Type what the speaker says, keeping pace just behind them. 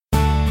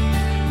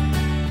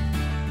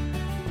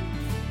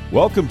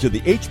Welcome to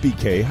the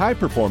HBK High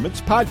Performance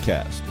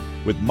Podcast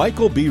with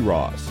Michael B.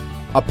 Ross,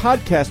 a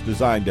podcast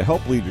designed to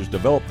help leaders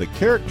develop the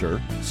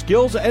character,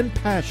 skills, and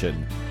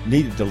passion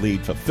needed to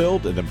lead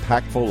fulfilled and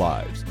impactful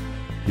lives.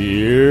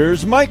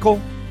 Here's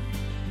Michael.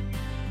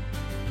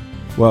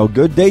 Well,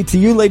 good day to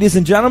you, ladies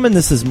and gentlemen.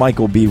 This is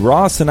Michael B.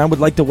 Ross, and I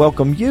would like to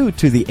welcome you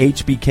to the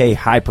HBK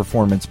High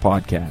Performance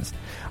Podcast.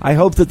 I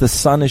hope that the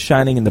sun is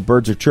shining and the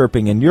birds are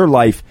chirping in your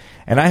life,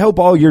 and I hope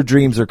all your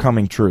dreams are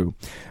coming true.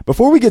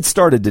 Before we get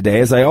started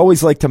today, as I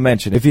always like to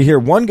mention, if you hear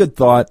one good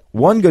thought,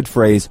 one good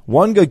phrase,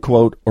 one good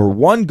quote, or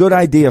one good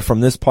idea from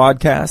this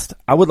podcast,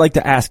 I would like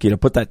to ask you to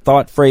put that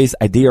thought, phrase,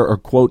 idea, or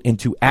quote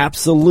into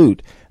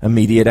absolute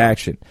immediate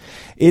action.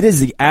 It is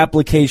the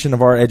application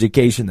of our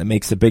education that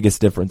makes the biggest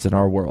difference in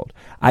our world.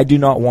 I do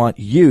not want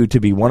you to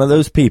be one of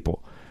those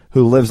people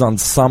who lives on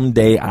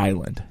Someday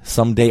Island.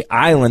 Someday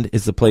Island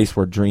is the place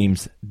where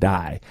dreams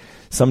die.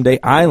 Someday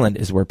Island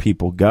is where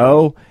people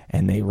go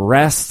and they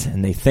rest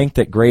and they think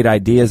that great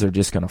ideas are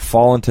just going to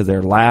fall into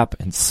their lap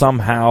and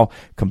somehow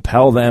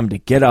compel them to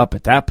get up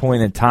at that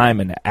point in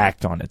time and to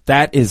act on it.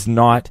 That is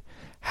not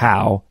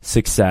how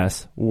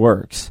success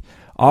works.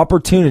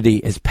 Opportunity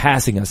is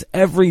passing us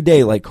every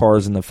day like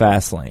cars in the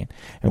fast lane,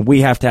 and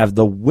we have to have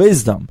the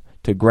wisdom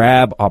to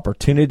grab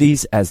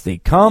opportunities as they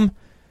come,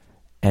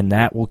 and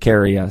that will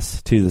carry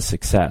us to the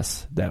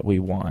success that we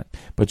want.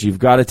 But you've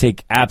got to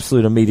take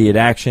absolute immediate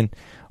action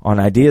on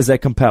ideas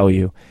that compel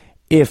you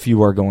if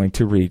you are going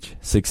to reach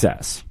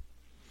success.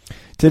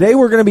 Today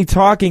we're going to be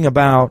talking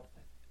about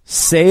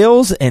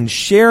sales and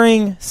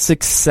sharing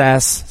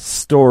success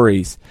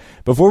stories.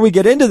 Before we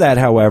get into that,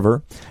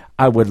 however,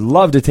 I would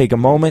love to take a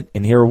moment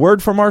and hear a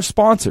word from our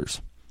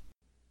sponsors.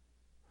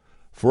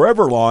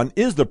 Forever Lawn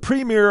is the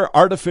premier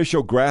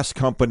artificial grass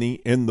company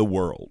in the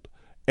world,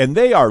 and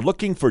they are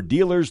looking for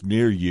dealers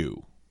near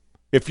you.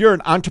 If you're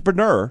an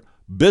entrepreneur,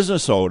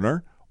 business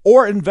owner,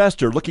 or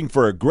investor looking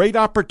for a great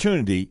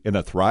opportunity in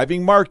a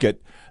thriving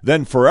market,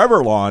 then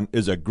Forever Lawn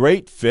is a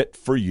great fit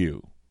for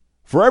you.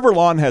 Forever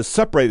Lawn has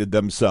separated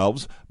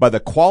themselves by the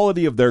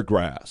quality of their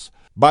grass,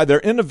 by their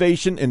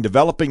innovation in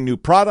developing new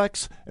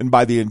products, and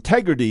by the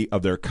integrity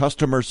of their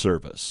customer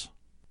service.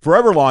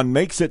 Forever Lawn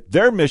makes it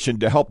their mission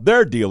to help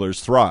their dealers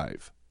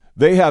thrive.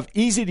 They have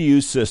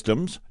easy-to-use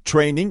systems,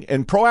 training,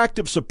 and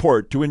proactive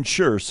support to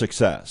ensure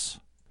success.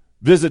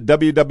 Visit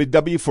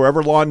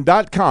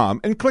www.foreverlawn.com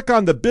and click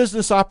on the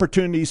Business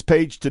Opportunities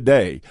page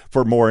today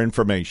for more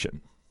information.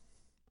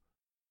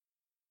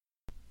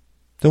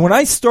 So when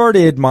I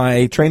started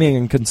my training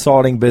and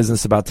consulting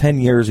business about 10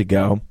 years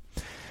ago,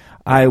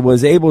 I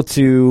was able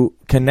to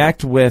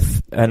connect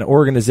with an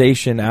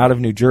organization out of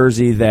New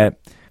Jersey that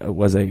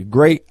was a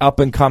great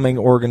up-and-coming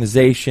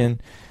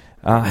organization.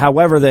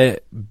 However,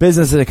 the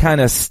business had kind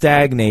of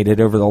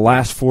stagnated over the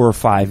last 4 or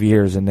 5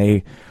 years, and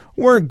they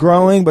weren't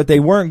growing, but they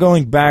weren't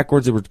going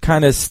backwards. They were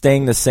kind of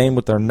staying the same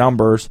with their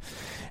numbers.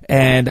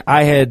 And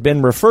I had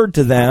been referred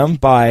to them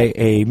by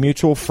a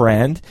mutual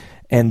friend,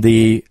 and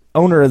the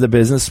owner of the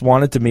business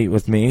wanted to meet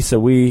with me, so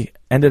we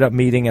ended up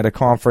meeting at a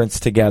conference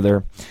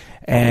together.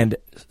 And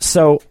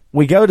so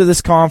we go to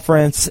this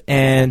conference,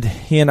 and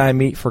he and I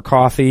meet for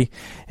coffee.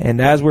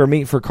 And as we're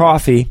meeting for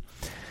coffee,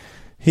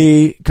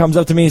 he comes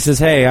up to me and says,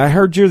 "Hey, I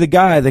heard you're the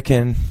guy that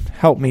can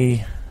help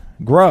me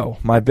grow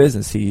my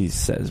business." He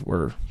says,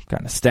 "We're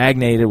kind of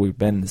stagnated. We've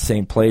been in the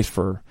same place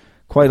for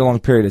quite a long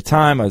period of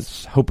time. I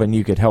was hoping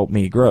you could help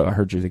me grow. I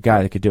heard you're the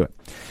guy that could do it."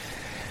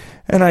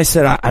 And I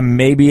said, I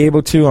may be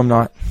able to. I'm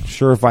not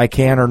sure if I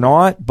can or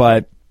not,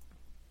 but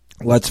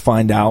let's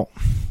find out,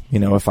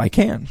 if I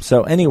can.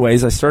 So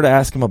anyways, I started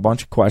asking him a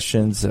bunch of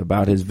questions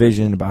about his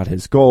vision, about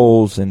his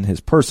goals and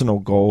his personal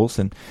goals.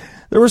 And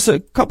there was a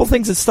couple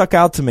things that stuck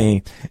out to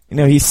me.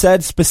 He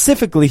said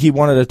specifically he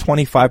wanted a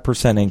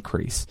 25%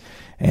 increase.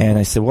 And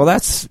I said, well,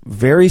 that's a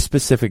very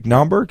specific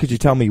number. Could you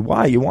tell me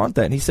why you want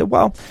that? And he said,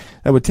 well,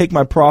 that would take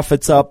my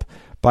profits up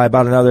by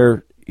about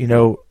another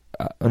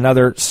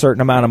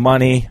certain amount of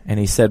money. And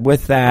he said,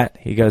 with that,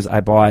 he goes,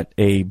 I bought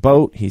a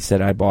boat. He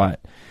said, I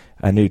bought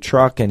a new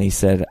truck. And he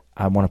said,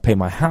 I want to pay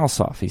my house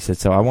off. He said,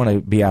 so I want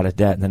to be out of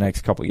debt in the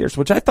next couple of years,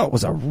 which I thought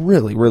was a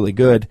really, really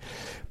good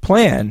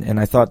plan. And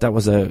I thought that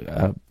was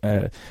a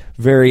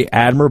very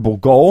admirable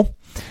goal.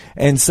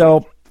 And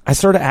so I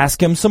started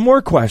asking him some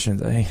more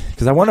questions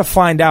because I want to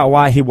find out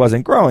why he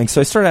wasn't growing.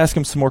 So I started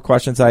asking him some more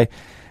questions. I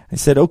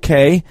said,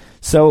 okay,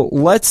 so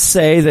let's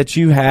say that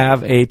you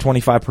have a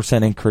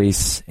 25%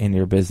 increase in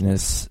your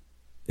business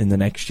in the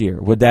next year.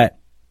 Would that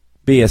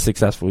be a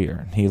successful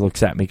year? And he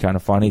looks at me kind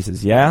of funny. He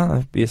says, yeah,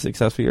 that'd be a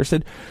successful year. I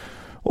said,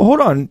 well,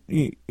 hold on.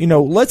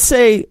 Let's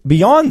say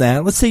beyond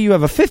that, let's say you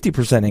have a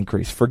 50%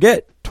 increase.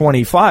 Forget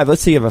 25.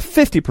 Let's say you have a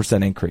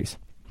 50% increase.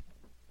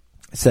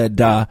 I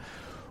said,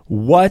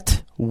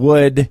 what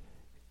would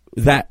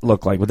that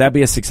look like? Would that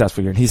be a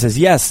successful year? And he says,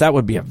 yes, that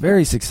would be a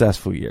very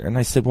successful year. And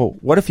I said, well,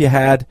 what if you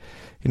had,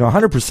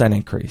 100%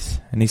 increase?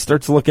 And he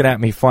starts looking at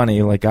me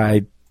funny, like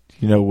I,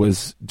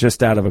 was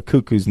just out of a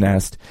cuckoo's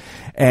nest.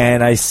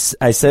 And I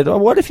said, well,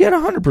 what if you had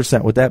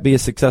 100%? Would that be a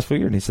successful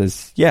year? And he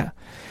says, yeah.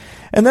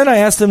 And then I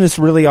asked him this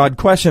really odd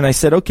question. I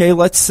said, okay,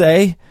 let's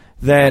say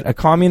that a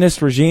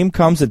communist regime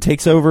comes and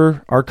takes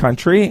over our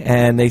country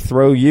and they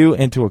throw you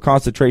into a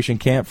concentration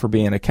camp for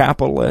being a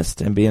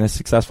capitalist and being a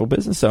successful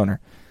business owner.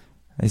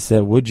 I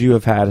said, would you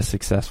have had a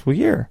successful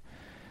year?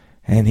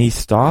 And he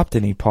stopped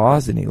and he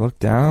paused and he looked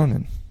down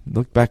and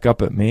looked back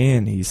up at me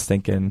and he's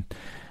thinking,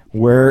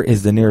 where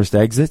is the nearest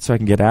exit so I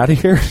can get out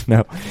of here?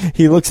 No.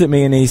 He looks at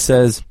me and he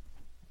says,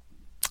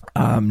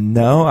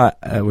 no,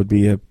 it would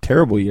be a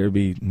terrible year. It would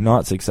be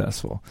not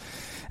successful.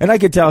 And I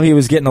could tell he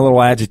was getting a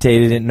little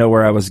agitated, didn't know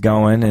where I was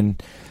going.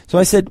 And so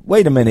I said,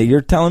 wait a minute,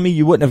 you're telling me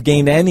you wouldn't have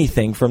gained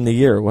anything from the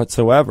year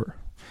whatsoever?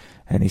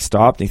 And he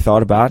stopped and he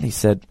thought about it and he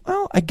said,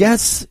 well, I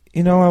guess,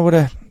 I would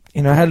have,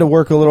 had to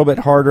work a little bit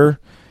harder,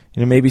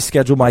 maybe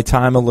schedule my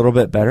time a little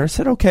bit better. I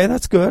said, okay,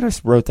 that's good. I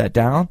wrote that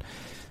down.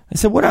 I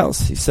said, what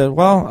else? He said,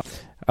 well,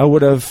 I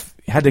would have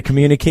had to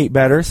communicate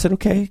better. I said,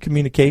 okay,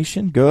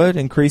 communication, good.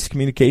 Increased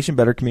communication,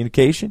 better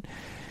communication.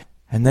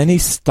 And then he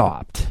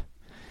stopped.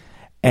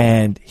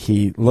 And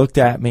he looked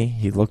at me,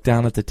 he looked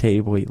down at the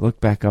table, he looked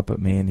back up at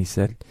me, and he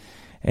said,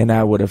 and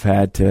I would have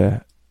had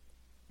to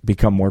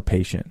become more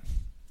patient.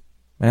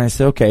 And I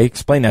said, okay,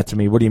 explain that to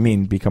me. What do you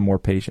mean, become more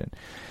patient?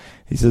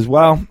 He says,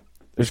 well,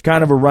 there's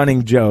kind of a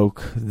running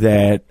joke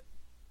that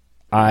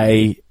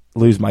I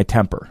lose my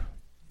temper.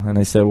 And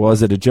I said, well,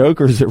 is it a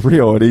joke or is it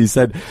real? And he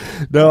said,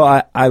 no,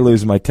 I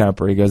lose my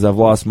temper. He goes, I've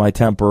lost my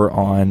temper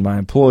on my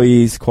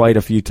employees quite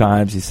a few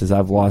times. He says,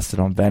 I've lost it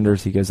on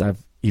vendors. He goes,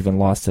 I've even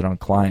lost it on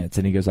clients.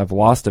 And he goes, I've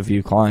lost a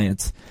few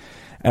clients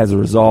as a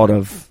result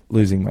of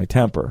losing my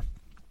temper.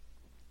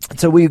 And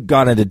so we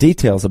got into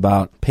details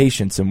about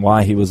patience and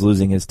why he was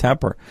losing his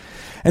temper.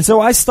 And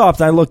so I stopped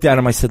and I looked at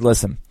him. I said,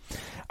 listen,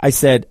 I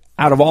said,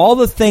 out of all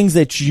the things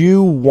that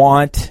you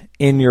want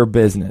in your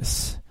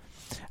business,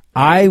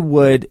 I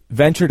would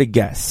venture to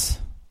guess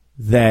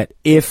that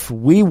if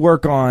we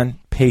work on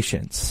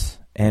patience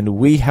and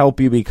we help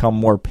you become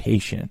more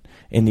patient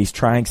in these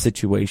trying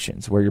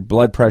situations where your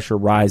blood pressure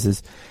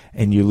rises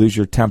and you lose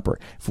your temper,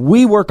 if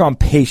we work on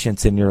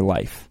patience in your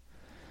life,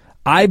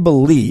 I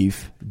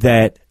believe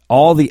that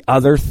all the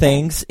other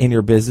things in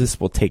your business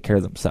will take care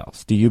of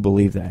themselves. Do you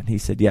believe that? And he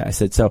said, yeah. I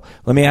said, so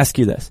let me ask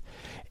you this.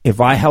 If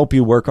I help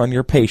you work on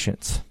your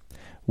patience,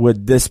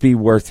 would this be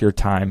worth your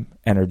time,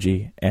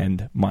 energy,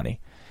 and money?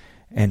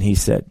 And he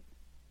said,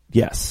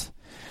 yes.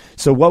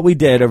 So what we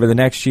did over the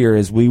next year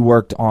is we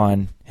worked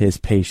on his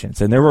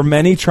patience. And there were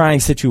many trying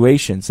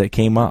situations that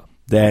came up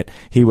that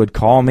he would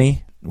call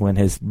me when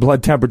his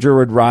blood temperature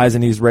would rise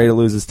and he's ready to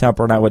lose his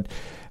temper, and I would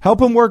help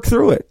him work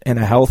through it in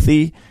a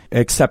healthy,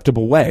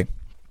 acceptable way.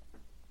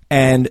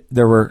 And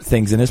there were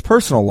things in his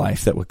personal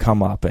life that would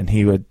come up, and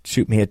he would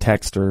shoot me a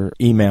text or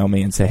email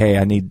me and say, hey,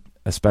 I need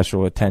a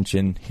special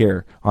attention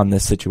here on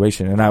this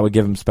situation. And I would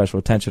give him special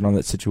attention on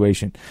that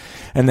situation.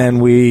 And then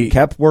we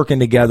kept working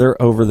together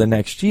over the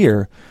next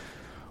year.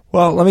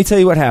 Well, let me tell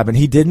you what happened.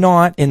 He did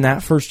not, in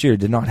that first year,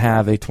 did not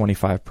have a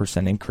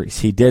 25% increase.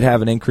 He did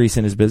have an increase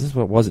in his business,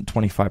 but it wasn't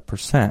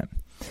 25%.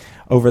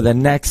 Over the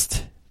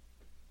next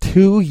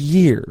 2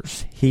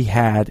 years, he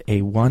had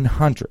a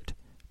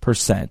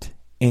 100%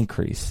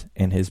 increase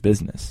in his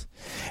business.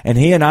 And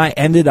he and I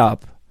ended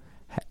up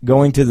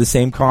going to the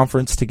same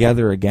conference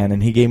together again,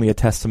 and he gave me a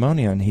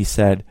testimonial, and he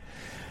said,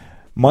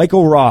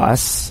 Michael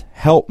Ross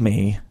helped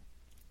me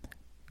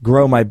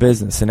grow my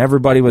business. And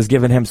everybody was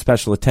giving him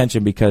special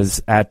attention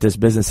because at this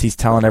business, he's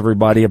telling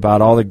everybody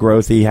about all the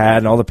growth he had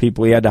and all the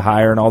people he had to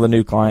hire and all the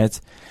new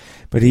clients.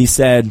 But he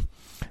said,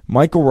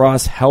 Michael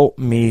Ross helped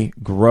me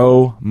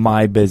grow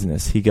my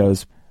business. He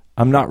goes,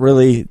 I'm not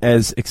really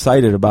as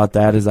excited about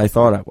that as I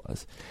thought I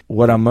was.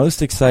 What I'm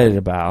most excited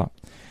about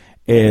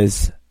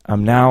is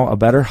I'm now a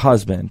better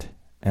husband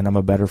and I'm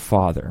a better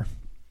father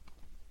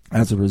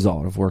as a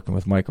result of working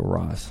with Michael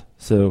Ross.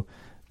 So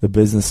the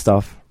business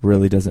stuff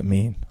really doesn't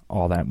mean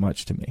all that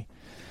much to me.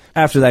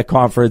 After that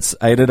conference,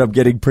 I ended up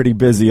getting pretty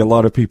busy. A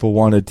lot of people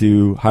wanted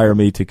to hire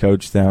me to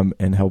coach them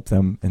and help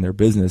them in their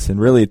business. And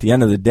really, at the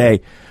end of the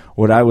day,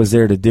 what I was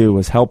there to do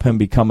was help him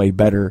become a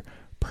better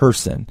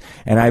person.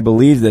 And I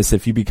believe this,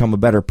 if you become a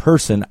better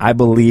person, I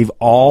believe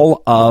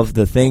all of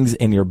the things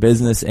in your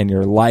business and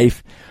your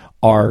life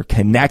are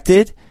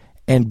connected,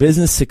 and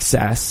business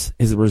success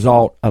is a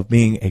result of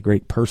being a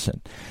great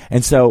person.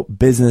 And so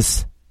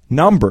business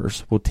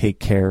numbers will take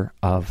care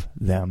of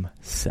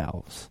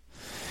themselves.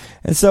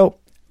 And so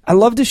I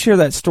love to share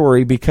that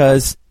story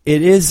because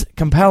it is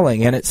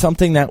compelling, and it's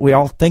something that we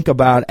all think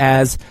about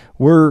as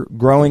we're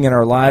growing in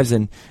our lives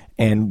and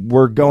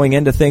we're going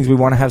into things we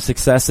want to have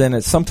success in.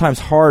 It's sometimes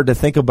hard to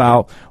think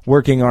about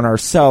working on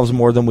ourselves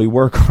more than we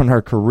work on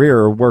our career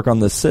or work on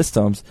the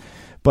systems.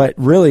 But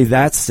really,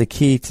 that's the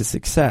key to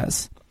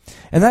success.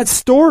 And that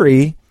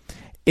story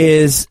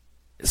is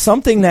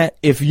something that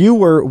if you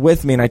were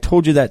with me and I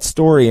told you that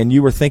story and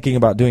you were thinking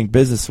about doing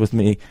business with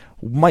me,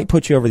 might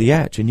put you over the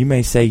edge. And you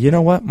may say, you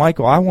know what,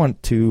 Michael, I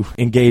want to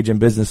engage in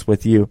business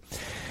with you.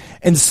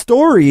 And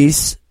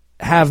stories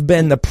have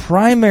been the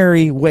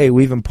primary way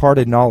we've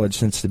imparted knowledge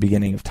since the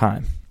beginning of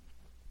time.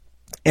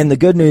 And the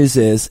good news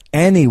is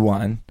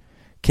anyone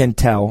can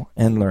tell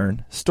and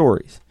learn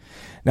stories.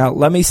 Now,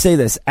 let me say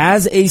this.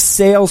 As a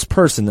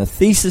salesperson, the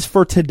thesis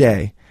for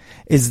today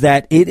is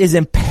that it is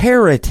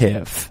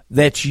imperative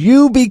that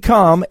you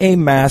become a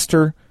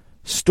master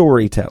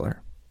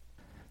storyteller.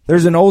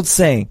 There's an old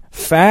saying,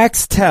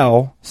 facts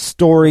tell,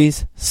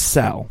 stories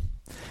sell.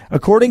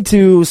 According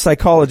to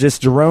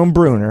psychologist Jerome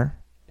Bruner,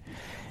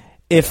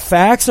 if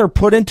facts are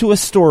put into a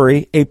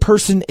story, a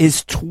person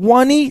is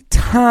 20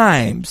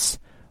 times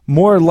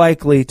more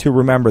likely to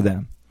remember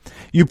them.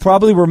 You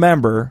probably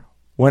remember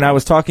when I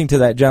was talking to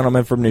that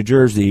gentleman from New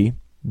Jersey,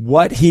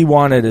 what he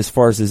wanted as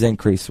far as his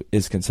increase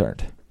is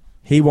concerned.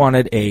 He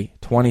wanted a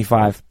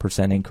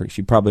 25% increase.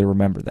 You probably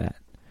remember that.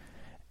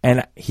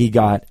 And he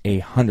got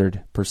a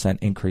 100%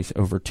 increase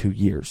over 2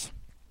 years.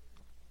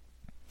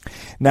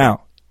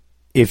 Now,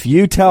 if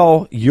you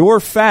tell your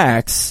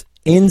facts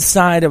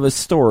inside of a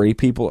story,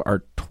 people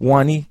are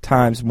 20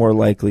 times more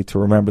likely to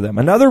remember them.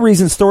 Another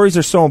reason stories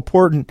are so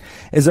important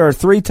is there are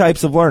 3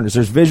 types of learners.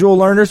 There's visual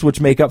learners,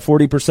 which make up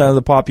 40% of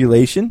the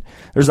population.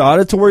 There's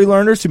auditory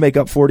learners, who make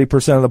up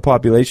 40% of the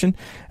population.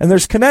 And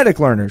there's kinetic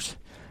learners,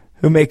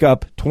 who make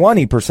up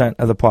 20%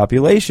 of the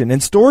population.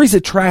 And stories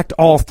attract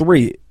all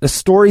 3. The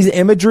story's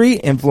imagery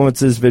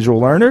influences visual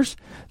learners.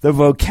 The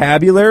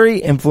vocabulary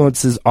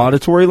influences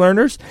auditory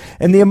learners.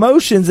 And the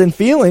emotions and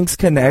feelings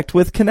connect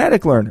with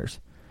kinetic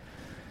learners.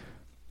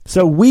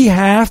 So we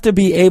have to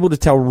be able to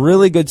tell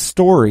really good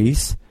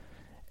stories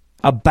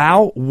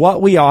about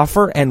what we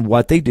offer and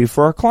what they do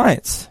for our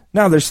clients.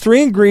 Now, there's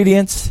 3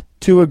 ingredients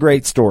to a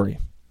great story.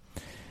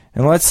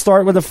 And let's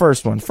start with the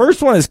first one.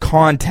 First one is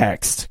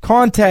context.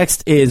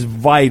 Context is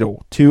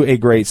vital to a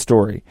great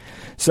story.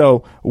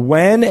 So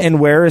when and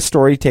where a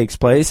story takes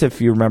place,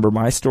 if you remember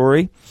my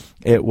story,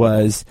 it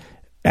was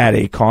at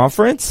a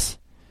conference.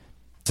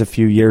 It's a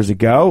few years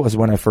ago. It was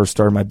when I first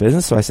started my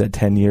business, so I said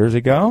 10 years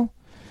ago.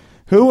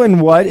 Who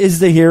and what is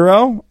the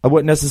hero? I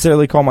wouldn't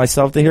necessarily call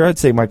myself the hero. I'd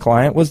say my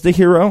client was the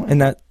hero in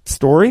that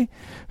story.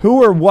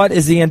 Who or what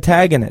is the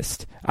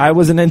antagonist? I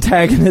was an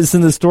antagonist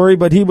in the story,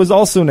 but he was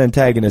also an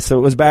antagonist, so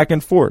it was back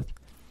and forth.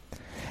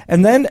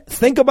 And then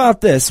think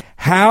about this.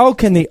 How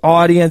can the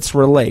audience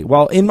relate?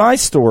 Well, in my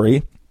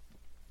story,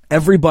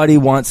 everybody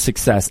wants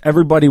success.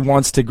 Everybody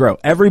wants to grow.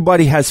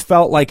 Everybody has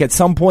felt like at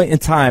some point in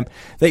time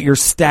that you're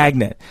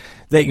stagnant,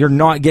 that you're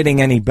not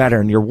getting any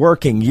better, and you're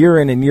working year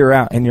in and year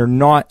out, and you're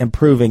not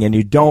improving, and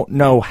you don't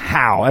know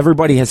how.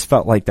 Everybody has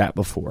felt like that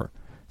before.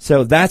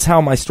 So that's how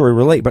my story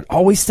relates. But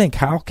always think,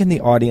 how can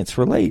the audience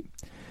relate?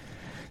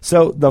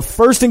 So the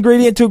first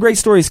ingredient to a great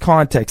story is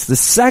context. The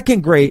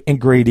second great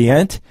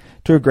ingredient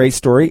to a great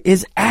story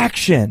is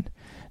action.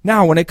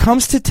 Now, when it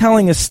comes to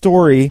telling a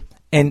story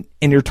and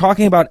you're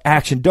talking about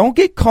action, don't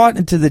get caught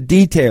into the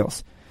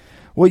details.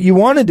 What you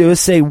want to do is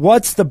say,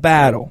 what's the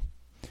battle?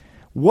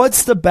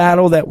 What's the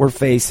battle that we're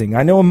facing?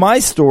 I know in my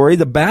story,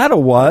 the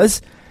battle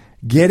was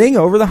getting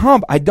over the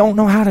hump. I don't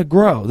know how to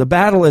grow. The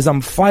battle is I'm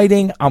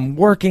fighting, I'm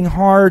working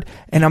hard,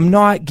 and I'm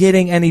not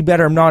getting any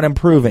better. I'm not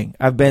improving.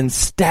 I've been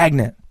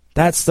stagnant.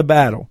 That's the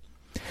battle.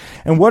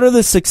 And what are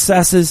the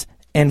successes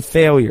and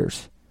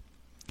failures?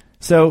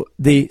 So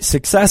the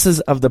successes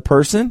of the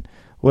person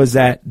was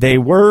that they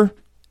were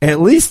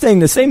at least staying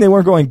the same. They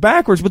weren't going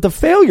backwards. But the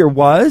failure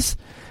was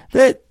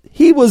that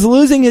he was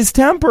losing his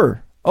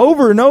temper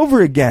over and over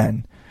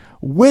again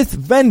with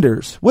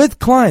vendors, with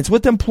clients,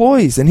 with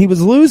employees. And he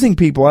was losing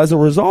people as a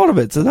result of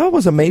it. So that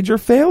was a major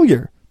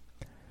failure.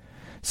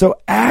 So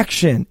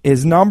action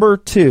is number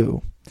 2.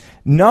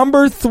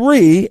 Number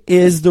 3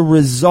 is the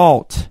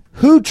result.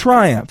 Who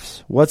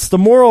triumphs? What's the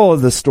moral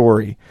of the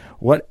story?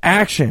 What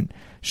action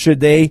should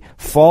they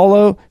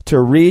follow to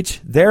reach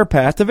their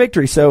path to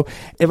victory? So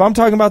if I'm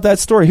talking about that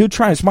story, who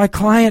triumphs? My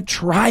client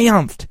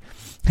triumphed.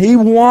 He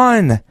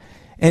won.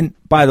 And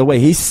by the way,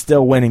 he's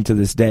still winning to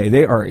this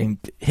day.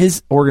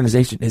 His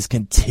organization is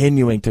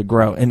continuing to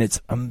grow, and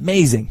it's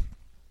amazing.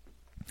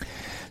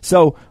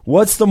 So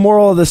what's the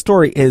moral of the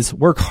story is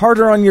work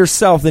harder on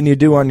yourself than you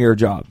do on your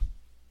job.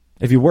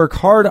 If you work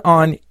hard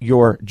on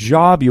your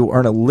job, you will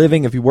earn a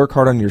living. If you work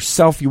hard on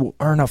yourself, you will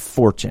earn a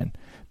fortune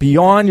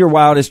beyond your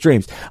wildest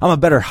dreams. I'm a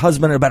better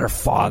husband and a better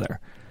father.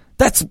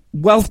 That's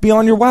wealth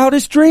beyond your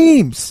wildest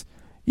dreams.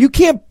 You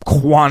can't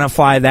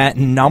quantify that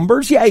in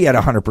numbers. Yeah, he had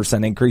a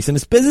 100% increase in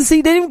his business.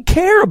 He didn't even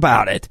care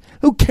about it.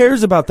 Who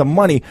cares about the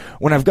money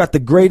when I've got the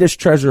greatest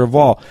treasure of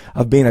all,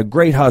 of being a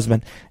great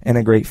husband and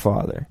a great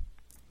father?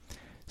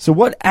 So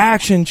what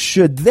action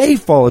should they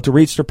follow to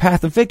reach their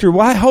path of victory?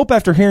 Well, I hope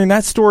after hearing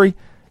that story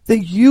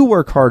that you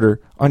work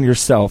harder on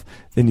yourself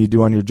than you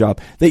do on your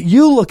job. That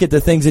you look at the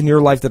things in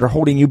your life that are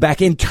holding you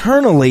back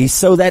internally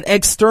so that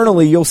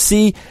externally you'll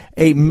see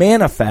a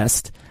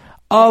manifest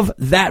of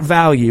that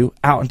value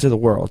out into the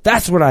world.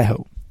 That's what I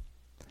hope.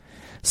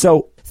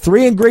 So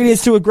 3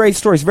 ingredients to a great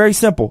story is very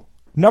simple.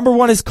 Number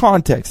 1 is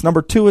context.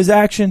 Number 2 is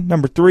action.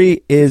 Number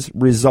 3 is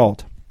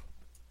result.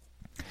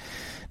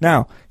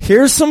 Now,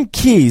 here's some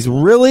keys,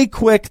 really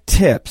quick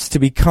tips to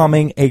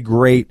becoming a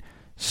great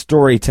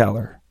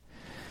storyteller.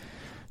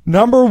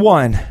 Number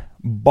 1,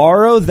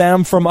 borrow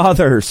them from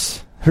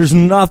others. There's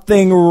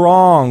nothing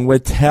wrong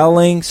with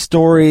telling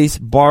stories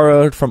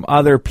borrowed from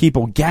other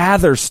people.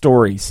 Gather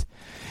stories.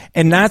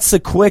 And that's the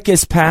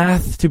quickest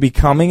path to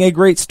becoming a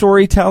great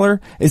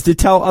storyteller, is to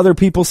tell other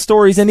people's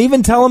stories and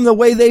even tell them the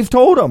way they've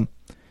told them.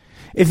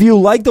 If you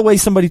like the way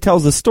somebody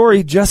tells a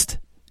story, just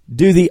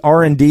do the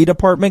R&D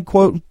department,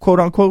 quote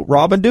unquote,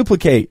 rob and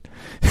duplicate.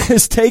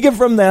 Just take it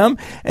from them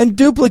and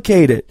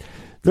duplicate it.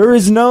 There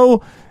is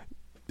no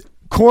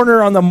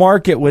corner on the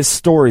market with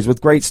stories,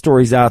 with great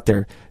stories out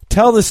there.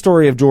 Tell the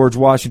story of George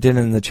Washington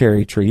and the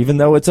cherry tree. Even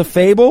though it's a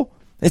fable,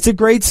 it's a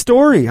great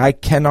story. I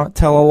cannot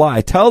tell a lie.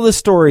 Tell the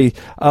story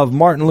of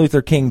Martin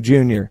Luther King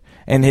Jr.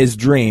 and his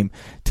dream.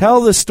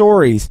 Tell the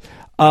stories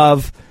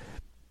of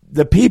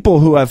the people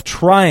who have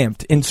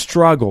triumphed in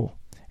struggle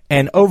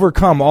and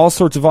overcome all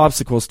sorts of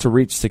obstacles to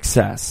reach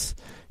success.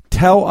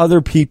 Tell other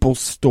people's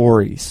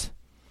stories.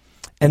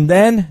 And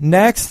then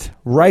next,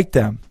 write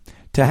them.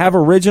 To have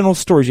original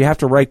stories, you have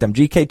to write them.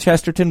 G.K.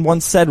 Chesterton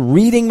once said,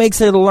 reading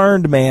makes a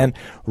learned man,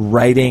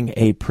 writing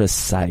a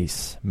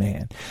precise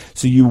man.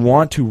 So you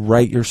want to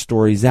write your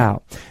stories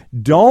out.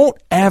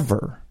 Don't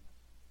ever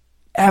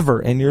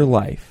in your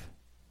life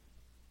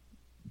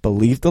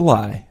believe the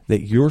lie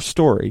that your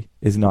story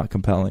is not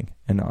compelling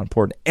and not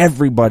important.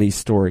 Everybody's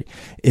story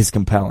is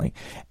compelling.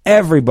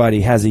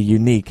 Everybody has a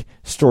unique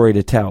story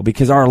to tell,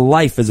 because our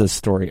life is a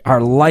story.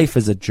 Our life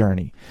is a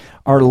journey.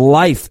 Our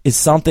life is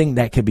something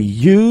that can be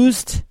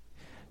used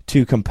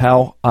to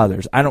compel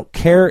others. I don't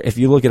care if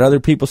you look at other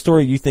people's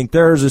story, you think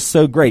theirs is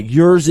so great.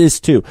 Yours is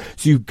too.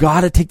 So you've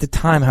got to take the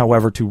time,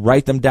 however, to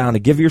write them down, to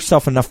give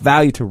yourself enough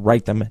value to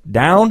write them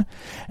down.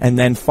 And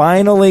then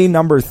finally,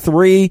 number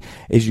 3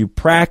 is you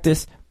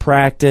practice.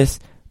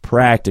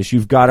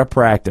 You've got to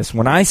practice.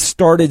 When I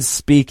started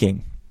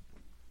speaking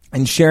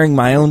and sharing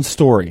my own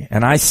story,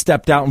 and I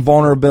stepped out in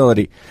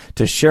vulnerability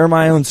to share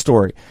my own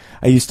story,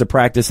 I used to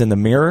practice in the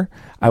mirror.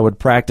 I would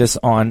practice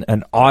on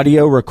an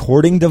audio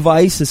recording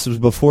device. This was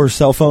before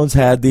cell phones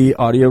had the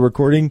audio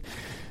recording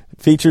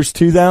features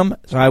to them.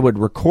 So I would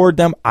record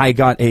them. I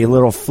got a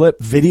little flip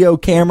video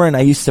camera, and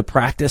I used to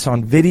practice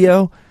on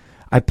video.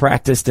 I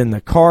practiced in the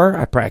car.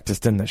 I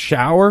practiced in the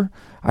shower.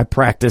 I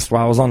practiced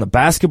while I was on the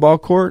basketball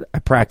court. I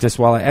practiced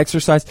while I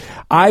exercised.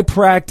 I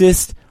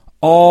practiced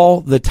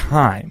all the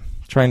time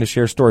trying to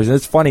share stories. And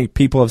it's funny,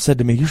 people have said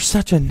to me, you're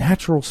such a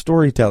natural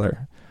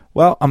storyteller.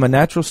 Well, I'm a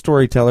natural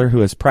storyteller who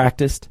has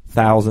practiced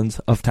thousands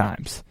of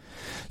times.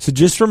 So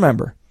just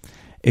remember,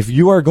 if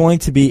you are going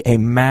to be a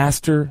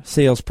master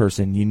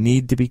salesperson, you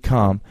need to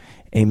become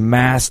a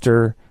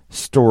master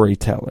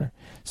storyteller.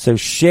 So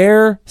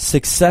share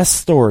success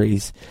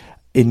stories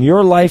in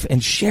your life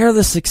and share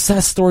the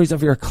success stories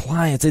of your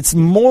clients. It's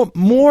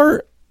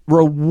more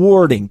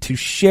rewarding to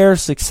share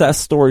success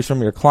stories from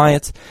your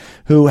clients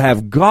who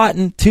have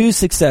gotten to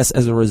success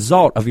as a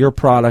result of your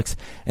products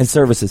and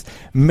services.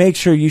 Make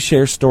sure you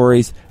share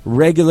stories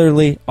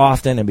regularly,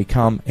 often, and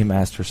become a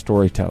master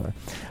storyteller.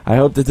 I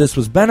hope that this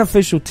was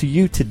beneficial to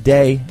you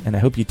today, and I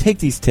hope you take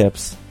these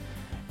tips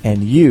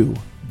and you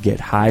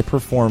get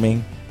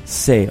high-performing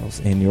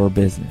sales in your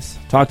business.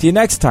 Talk to you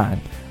next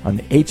time on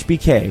the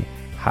HBK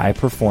High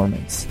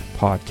Performance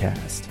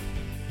Podcast.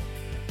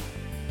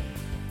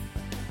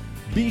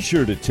 Be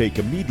sure to take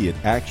immediate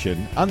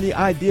action on the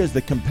ideas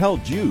that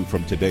compelled you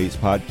from today's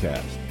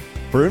podcast.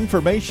 For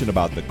information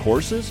about the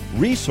courses,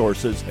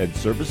 resources, and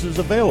services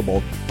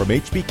available from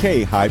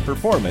HBK High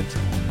Performance,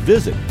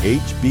 visit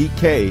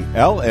hbkln.com.